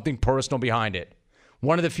there something personal behind it?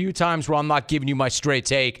 One of the few times where I'm not giving you my straight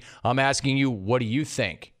take, I'm asking you, what do you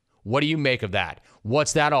think? What do you make of that?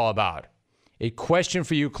 What's that all about? A question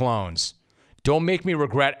for you clones. Don't make me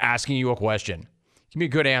regret asking you a question. Give me a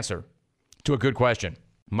good answer to a good question.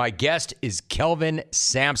 My guest is Kelvin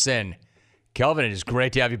Sampson. Kelvin, it is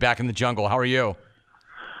great to have you back in the jungle. How are you?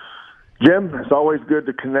 Jim, it's always good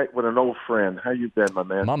to connect with an old friend. How you been, my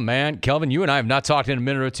man? My man. Kelvin, you and I have not talked in a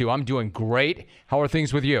minute or two. I'm doing great. How are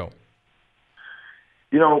things with you?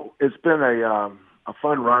 It's been a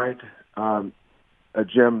fun ride.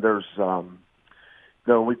 Jim, there's,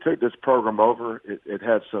 when we took this program over, it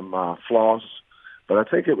had some flaws, but I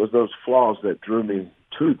think it was those flaws that drew me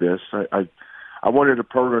to this. I wanted a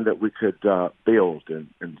program that we could build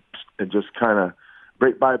and just kind of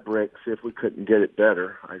brick by brick see if we couldn't get it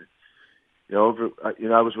better. I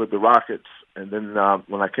was with the Rockets, and then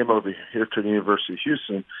when I came over here to the University of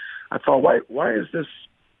Houston, I thought, why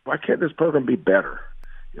can't this program be better?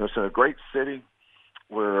 It's in a great city.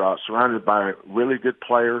 We're surrounded by really good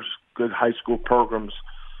players, good high school programs,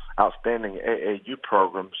 outstanding AAU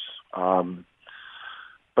programs.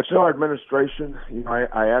 But our administration,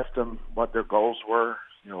 I asked them what their goals were.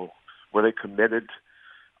 Were they committed?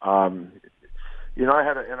 I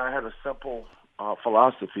had a simple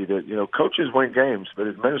philosophy that coaches win games, but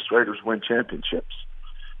administrators win championships.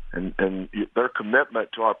 And their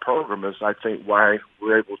commitment to our program is, I think, why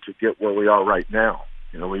we're able to get where we are right now.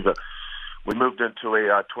 We moved into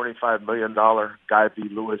a $25 million Guy V.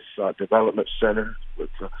 Lewis Development Center with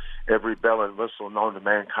every bell and whistle known to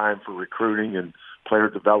mankind for recruiting and player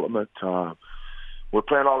development. We're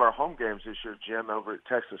playing all our home games this year, Jim, over at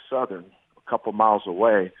Texas Southern, a couple miles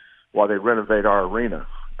away, while they renovate our arena.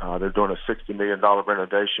 They're doing a $60 million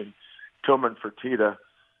renovation. Tillman Fertitta,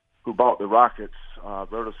 who bought the Rockets,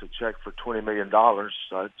 wrote us a check for $20 million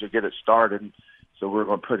to get it started. So we're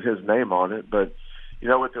going to put his name on it. But,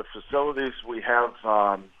 with the facilities we have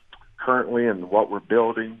currently and what we're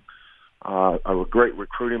building, a great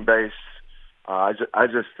recruiting base, I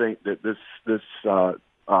just think that this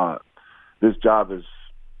job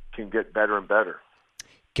can get better and better.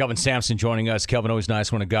 Kelvin Sampson joining us. Kelvin, always nice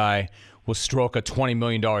when a guy will stroke a $20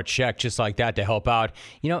 million check just like that to help out.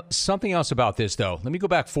 Something else about this, though. Let me go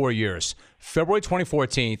back 4 years. February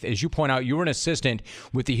 2014, as you point out, you were an assistant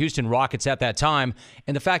with the Houston Rockets at that time.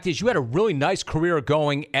 And the fact is you had a really nice career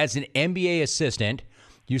going as an NBA assistant.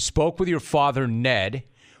 You spoke with your father, Ned.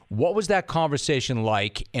 What was that conversation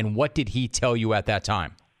like, and what did he tell you at that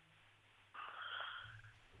time?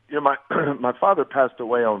 My father passed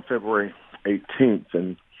away on February 18th,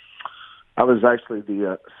 and I was actually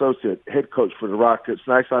the associate head coach for the Rockets.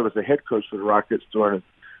 And actually, I was the head coach for the Rockets during,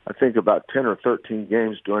 I think, about 10 or 13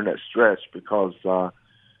 games during that stretch because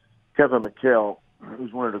Kevin McHale,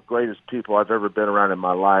 who's one of the greatest people I've ever been around in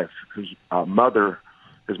my life, his mother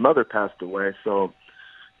passed away, so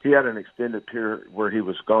he had an extended period where he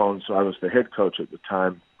was gone, so I was the head coach at the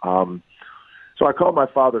time. So I called my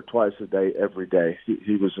father twice a day, every day.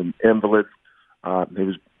 He was an invalid. He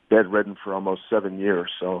was bedridden for almost 7 years,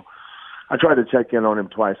 so I tried to check in on him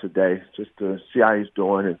twice a day just to see how he's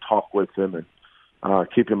doing and talk with him and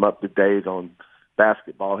keep him up to date on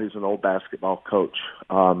basketball. He's an old basketball coach.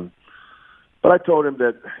 But I told him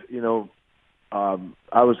that,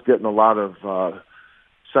 I was getting a lot of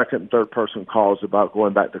second and third person calls about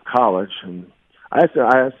going back to college. And I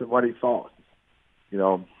asked him what he thought,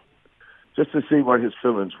 just to see what his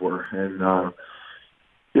feelings were. And,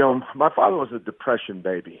 my father was a Depression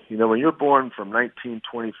baby. When you're born from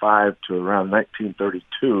 1925 to around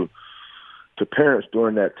 1932 to parents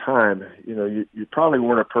during that time, you probably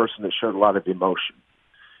weren't a person that showed a lot of emotion.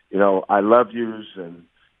 I love yous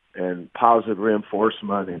and positive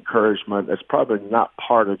reinforcement, encouragement. That's probably not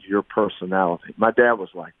part of your personality. My dad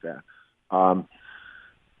was like that.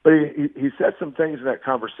 But he said some things in that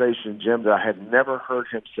conversation, Jim, that I had never heard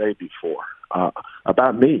him say before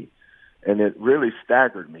about me. And it really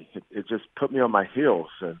staggered me. It just put me on my heels,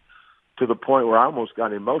 and to the point where I almost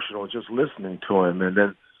got emotional just listening to him. And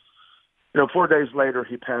then, 4 days later,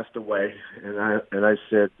 he passed away. And I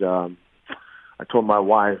said, I told my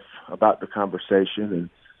wife about the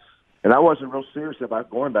conversation, and I wasn't real serious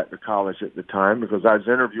about going back to college at the time because I was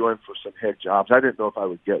interviewing for some head jobs. I didn't know if I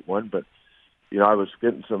would get one, but I was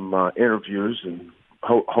getting some interviews, and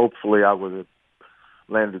hopefully I would have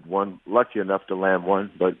landed one, lucky enough to land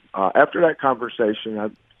one. But after that conversation, I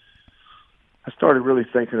started really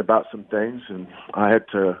thinking about some things, and I had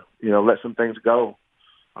to, let some things go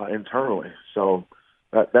internally. So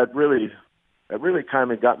that really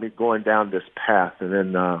kind of got me going down this path. And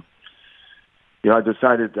then, I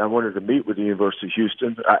decided I wanted to meet with the University of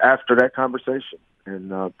Houston after that conversation.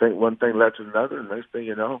 And think one thing led to another, and next thing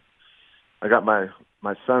you know, I got my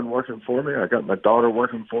son working for me. I got my daughter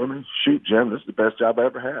working for me. Shoot, Jim, this is the best job I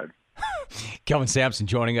ever had. Kelvin Sampson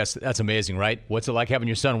joining us. That's amazing, right? What's it like having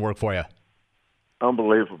your son work for you?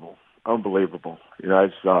 Unbelievable. He's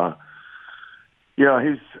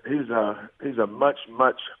a much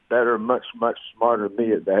better, much smarter than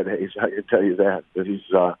me at that age. I can tell you that. But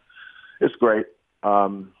it's great.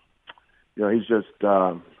 He's just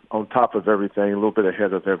on top of everything, a little bit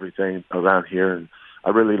ahead of everything around here, and I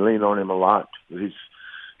really lean on him a lot. He's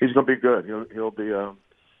going to be good. He'll be.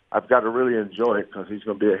 I've got to really enjoy it because he's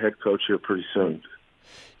going to be a head coach here pretty soon.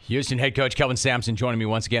 Houston head coach Kelvin Sampson joining me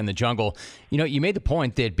once again in the jungle. You know, you made the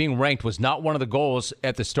point that being ranked was not one of the goals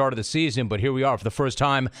at the start of the season, but here we are for the first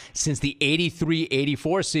time since the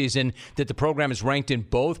 83-84 season that the program is ranked in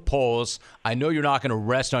both polls. I know you're not going to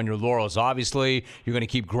rest on your laurels. Obviously, you're going to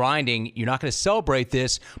keep grinding. You're not going to celebrate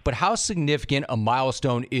this, but how significant a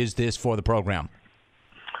milestone is this for the program?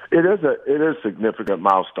 It is a significant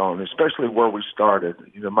milestone, especially where we started.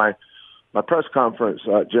 You know, my press conference,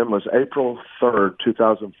 Jim, was April 3rd,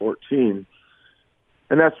 2014,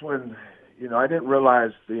 and that's when, you know, I didn't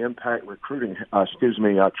realize the impact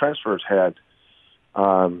transfers had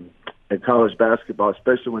in college basketball,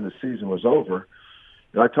 especially when the season was over.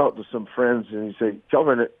 You know, I talked to some friends, and he said,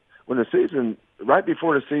 Kelvin, right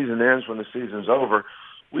before the season ends, when the season's over,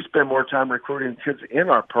 we spend more time recruiting kids in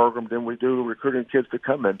our program than we do recruiting kids to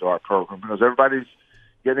come into our program because everybody's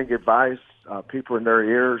getting advice, people in their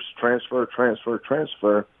ears, transfer.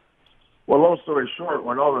 Well, long story short,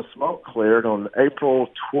 when all the smoke cleared on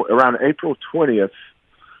around April 20th,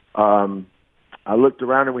 I looked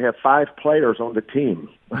around and we had 5 players on the team.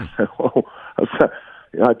 I said, "Whoa!"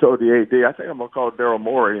 I told the AD, I think I'm going to call Daryl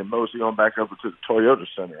Morey and mosey on back over to the Toyota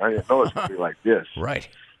Center. I didn't know it was going to be like this. Right.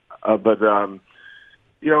 But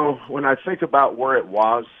you know, when I think about where it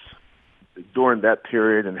was during that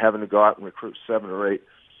period and having to go out and recruit 7 or 8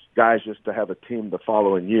 guys just to have a team the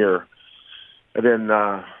following year, and then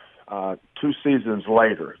 2 seasons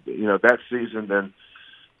later, you know, that season, then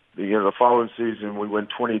the following season we win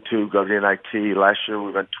 22, go to NIT. Last year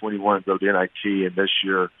we went 21, go to NIT, and this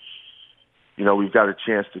year, you know, we've got a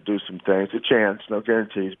chance to do some things. A chance, no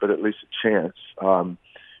guarantees, but at least a chance.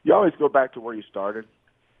 You always go back to where you started.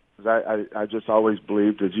 I just always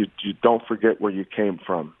believed that you don't forget where you came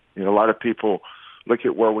from. You know, a lot of people look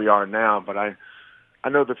at where we are now, but I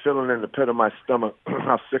know the feeling in the pit of my stomach,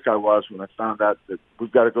 how sick I was when I found out that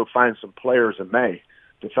we've got to go find some players in May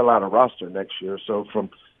to fill out a roster next year. So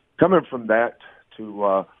coming from that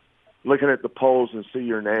to looking at the polls and see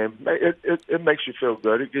your name, it makes you feel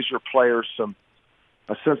good. It gives your players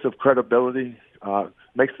a sense of credibility,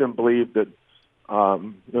 makes them believe that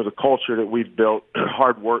the culture that we've built,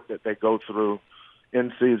 hard work that they go through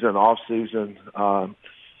in season, off season.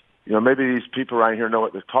 You know, maybe these people right here know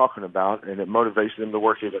what they're talking about, and it motivates them to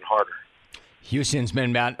work even harder. Houston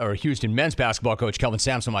men's basketball coach Kelvin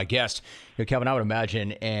Sampson, my guest. You know, Kelvin, I would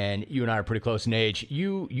imagine, and you and I are pretty close in age,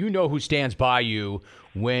 you know who stands by you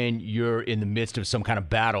when you're in the midst of some kind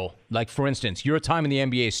of battle. Like, for instance, your time in the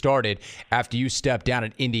NBA started after you stepped down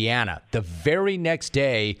at Indiana. The very next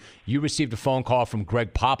day, you received a phone call from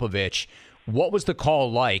Greg Popovich. What was the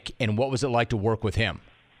call like, and what was it like to work with him?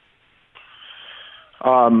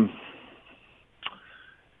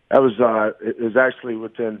 It was actually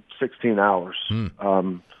within 16 hours. You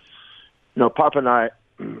know, Pop and I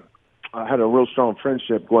had a real strong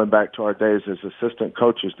friendship going back to our days as assistant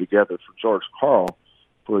coaches together for George Karl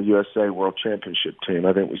for a USA World Championship team.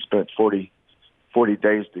 I think we spent 40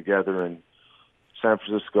 days together in San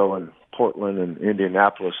Francisco and Portland and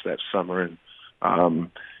Indianapolis that summer. And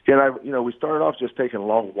we started off just taking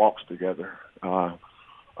long walks together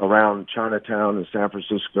around Chinatown and San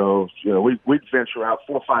Francisco. You know, we'd venture out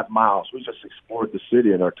 4 or 5 miles. We just explored the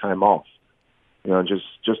city in our time off. You know,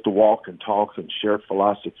 just to walk and talk and share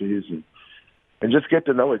philosophies and just get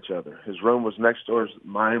to know each other. His room was next door to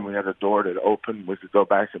mine. We had a door that opened. We could go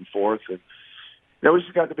back and forth. And, you know, we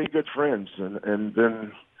just got to be good friends. And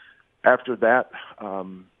then after that,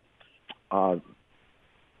 I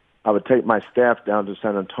would take my staff down to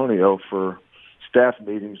San Antonio for staff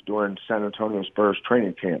meetings during San Antonio Spurs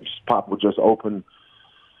training camps. Pop would just open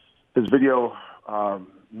his video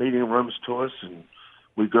meeting rooms to us, and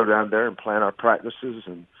we'd go down there and plan our practices.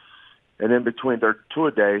 And in between their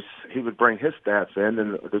two-a-days, he would bring his staff in,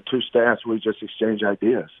 and the 2 staffs, we just exchange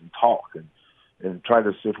ideas and talk and try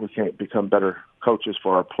to see if we can't become better coaches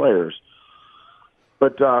for our players.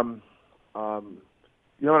 But, you know,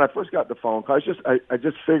 when I first got the phone call, I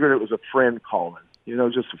just figured it was a friend calling, you know,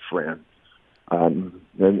 just a friend. And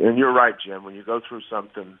you're right, Jim. When you go through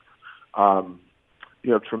something, you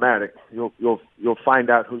know, traumatic, you'll find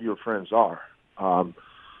out who your friends are.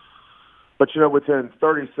 But you know, within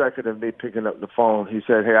 30 seconds of me picking up the phone, he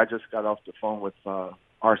said, "Hey, I just got off the phone with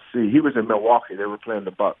RC." He was in Milwaukee. They were playing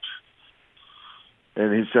the Bucks,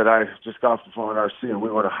 and he said, "I just got off the phone with RC, and we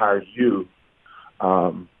want to hire you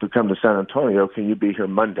to come to San Antonio. Can you be here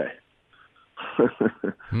Monday?"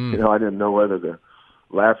 You know, I didn't know whether to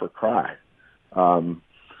laugh or cry.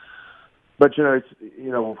 But, you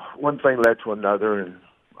know, one thing led to another, and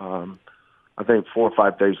I think 4 or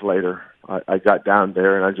 5 days later, I got down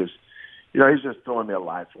there, and I just, he's just throwing me a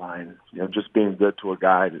lifeline, just being good to a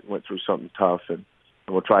guy that went through something tough, and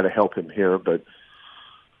we'll try to help him here. But,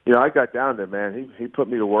 I got down there, man. He put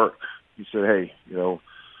me to work. He said, hey, you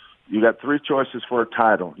got 3 choices for a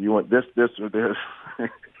title. You want this, this, or this.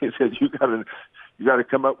 He said, you got to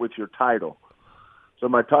come up with your title. So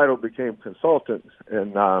my title became consultant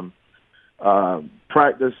and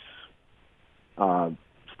practice,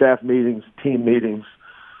 staff meetings, team meetings,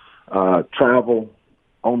 travel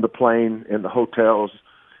on the plane, in the hotels.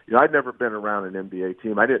 I'd never been around an NBA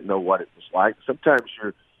team. I didn't know what it was like. Sometimes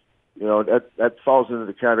that falls into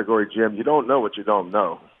the category, Jim. You don't know what you don't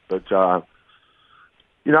know. But I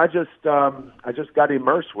just got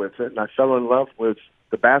immersed with it, and I fell in love with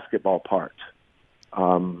the basketball part.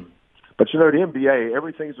 But the NBA,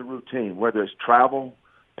 everything's a routine. Whether it's travel,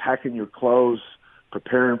 packing your clothes,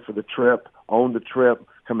 preparing for the trip, on the trip,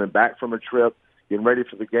 coming back from a trip, getting ready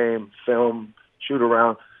for the game, film, shoot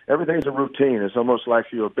around. Everything's a routine. It's almost like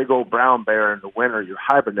you're a big old brown bear in the winter. You're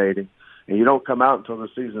hibernating, and you don't come out until the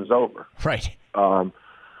season's over. Right.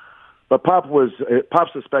 But Pop's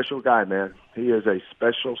a special guy, man. He is a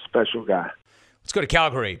special, special guy. Let's go to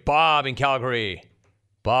Calgary. Bob in Calgary.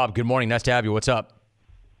 Bob, good morning. Nice to have you. What's up?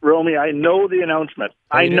 Romy, I know the announcement.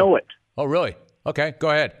 I know it. Oh, really? Okay, go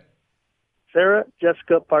ahead. Sarah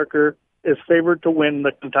Jessica Parker is favored to win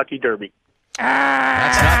the Kentucky Derby.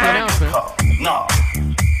 That's not the announcement. No.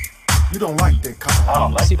 You don't like that call. I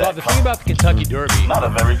don't like See, that Bob, the call. thing about the Kentucky Derby Not a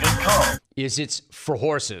very good call. is it's for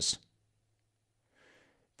horses.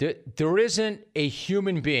 There isn't a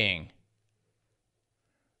human being,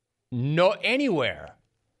 anywhere,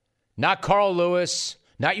 not Carl Lewis,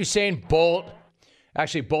 not Usain Bolt.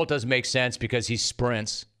 Actually, Bolt doesn't make sense because he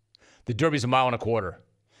sprints. The Derby's 1.25 miles.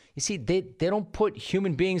 You see, they don't put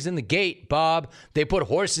human beings in the gate, Bob. They put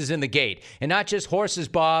horses in the gate. And not just horses,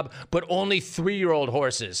 Bob, but only 3-year-old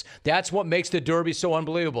horses. That's what makes the Derby so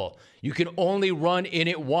unbelievable. You can only run in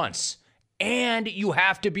it once. And you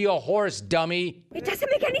have to be a horse, dummy. It doesn't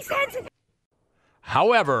make any sense.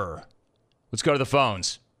 However, let's go to the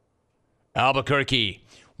phones. Albuquerque,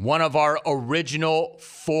 one of our original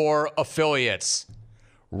 4 affiliates.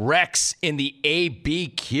 Rex in the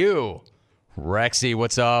ABQ. Rexy,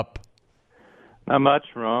 what's up? Not much,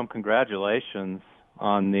 Rome. Congratulations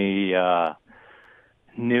on the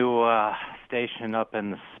new station up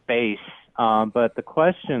in the space. But the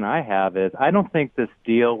question I have is, I don't think this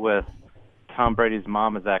deal with Tom Brady's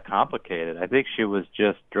mom is that complicated. I think she was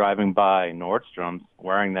just driving by Nordstrom's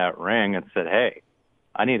wearing that ring and said, hey,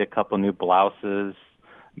 I need a couple new blouses,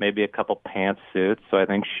 maybe a couple pantsuits. So I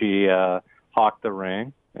think she hawked the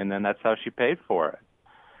ring, and then that's how she paid for it.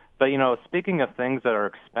 But, speaking of things that are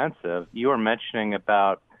expensive, you were mentioning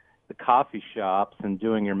about the coffee shops and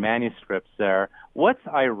doing your manuscripts there. What's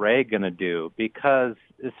Ira going to do? Because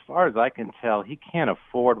as far as I can tell, he can't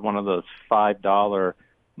afford one of those $5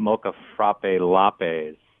 mocha frappe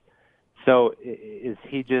lattes. So is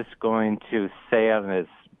he just going to stay on his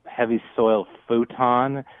heavy soil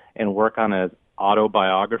futon and work on his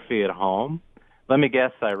autobiography at home? Let me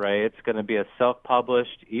guess, Ira, it's going to be a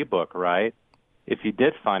self-published ebook, right? If you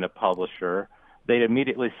did find a publisher, they'd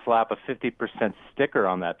immediately slap a 50% sticker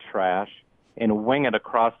on that trash and wing it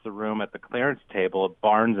across the room at the clearance table at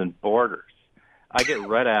Barnes and Borders. I get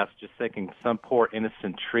red-ass just thinking some poor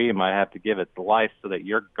innocent tree might have to give its life so that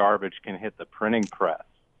your garbage can hit the printing press.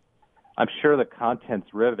 I'm sure the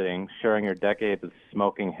content's riveting, sharing your decades of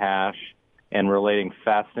smoking hash and relating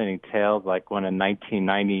fascinating tales like when in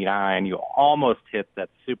 1999 you almost hit that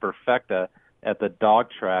superfecta at the dog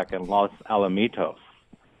track in Los Alamitos.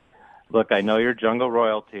 Look, I know you're jungle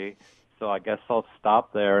royalty, so I guess I'll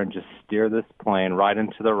stop there and just steer this plane right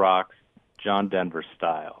into the rocks, John Denver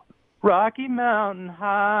style. Rocky Mountain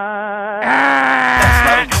High. That's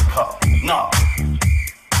not a good call. No.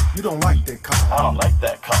 You don't like that call. I don't like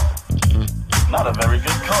that call. Not a very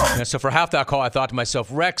good call. Yeah, so for half that call, I thought to myself,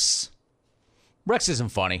 Rex isn't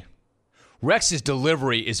funny. Rex's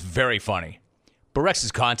delivery is very funny, but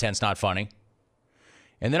Rex's content's not funny.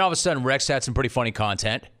 And then all of a sudden, Rex had some pretty funny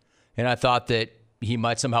content, and I thought that he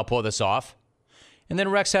might somehow pull this off. And then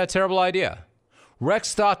Rex had a terrible idea.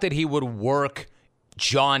 Rex thought that he would work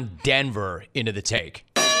John Denver into the take.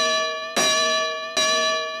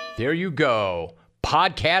 There you go.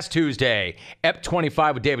 Podcast Tuesday. Ep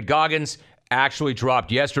 25 with David Goggins actually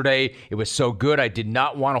dropped yesterday. It was so good, I did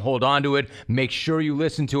not want to hold on to it. Make sure you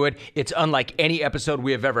listen to it. It's unlike any episode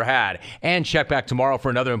we have ever had. And check back tomorrow for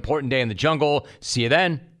another important day in the jungle. See you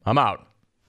then. I'm out.